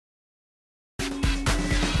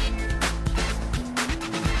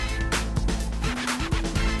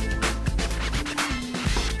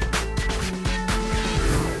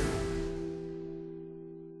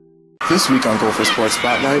This week on Gopher Sports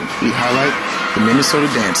Spotlight, we highlight the Minnesota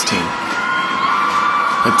Dance Team,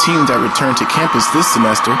 a team that returned to campus this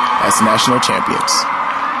semester as national champions.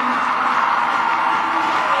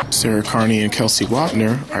 Sarah Carney and Kelsey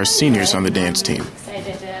Wapner are seniors on the dance team.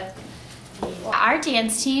 Our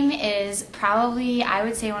dance team is probably, I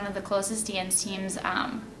would say, one of the closest dance teams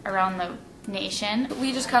around the nation.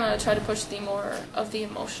 We just kind of try to push the more of the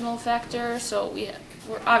emotional factor, so we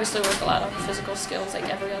obviously work a lot on the physical skills like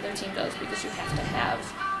every other team does, because you have to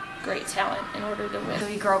have great talent in order to win. So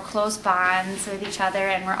we grow close bonds with each other,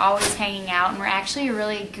 and we're always hanging out, and we're actually a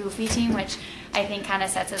really goofy team, which I think kind of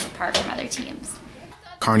sets us apart from other teams.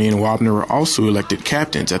 Carney and Wapner were also elected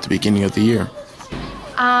captains at the beginning of the year.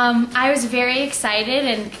 I was very excited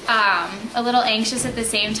and a little anxious at the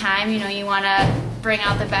same time. You know, you want to bring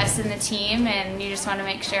out the best in the team, and you just want to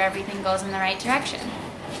make sure everything goes in the right direction.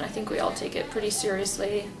 I think we all take it pretty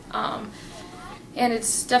seriously, and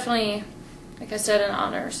it's definitely, like I said, an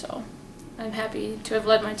honor, so I'm happy to have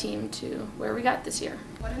led my team to where we got this year.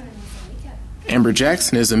 Amber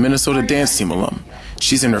Jackson is a Minnesota Dance Team alum.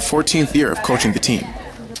 She's in her 14th year of coaching the team.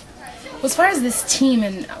 Well, as far as this team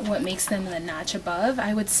and what makes them the notch above,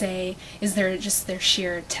 I would say is their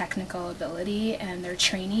sheer technical ability and their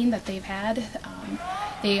training that they've had.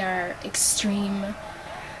 They are extremely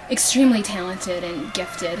talented and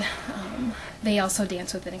gifted. They also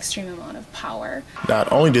dance with an extreme amount of power.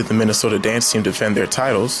 Not only did the Minnesota Dance Team defend their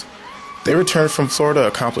titles, they returned from Florida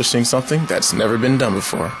accomplishing something that's never been done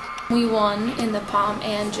before. We won in the Pom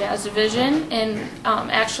and Jazz division, and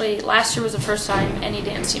actually last year was the first time any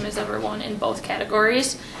dance team has ever won in both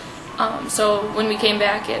categories. So when we came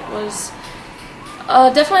back, it was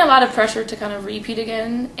definitely a lot of pressure to kind of repeat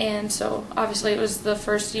again, and so obviously it was the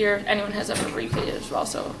first year anyone has ever repeated as well,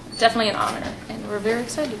 so definitely an honor, and we're very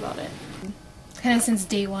excited about it. Kind of since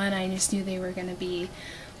day one, I just knew they were going to be,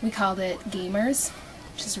 we called it gamers,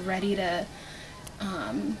 just ready to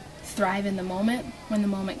thrive in the moment when the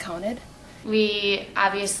moment counted. We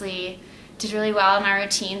obviously did really well in our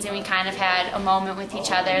routines, and we kind of had a moment with each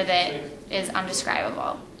other that is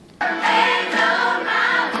undescribable.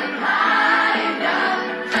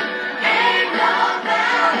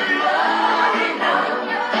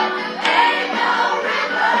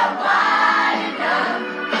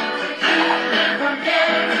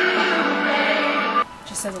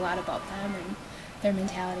 Just says a lot about them and their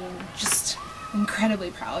mentality, and just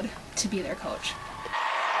incredibly proud to be their coach.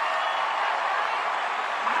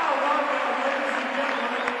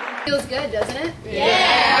 Feels good, doesn't it?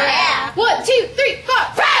 Yeah! 1, 2, 3, 4!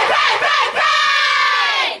 Pride!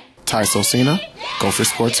 Ty Solcina, Gopher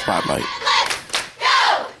Sports Spotlight.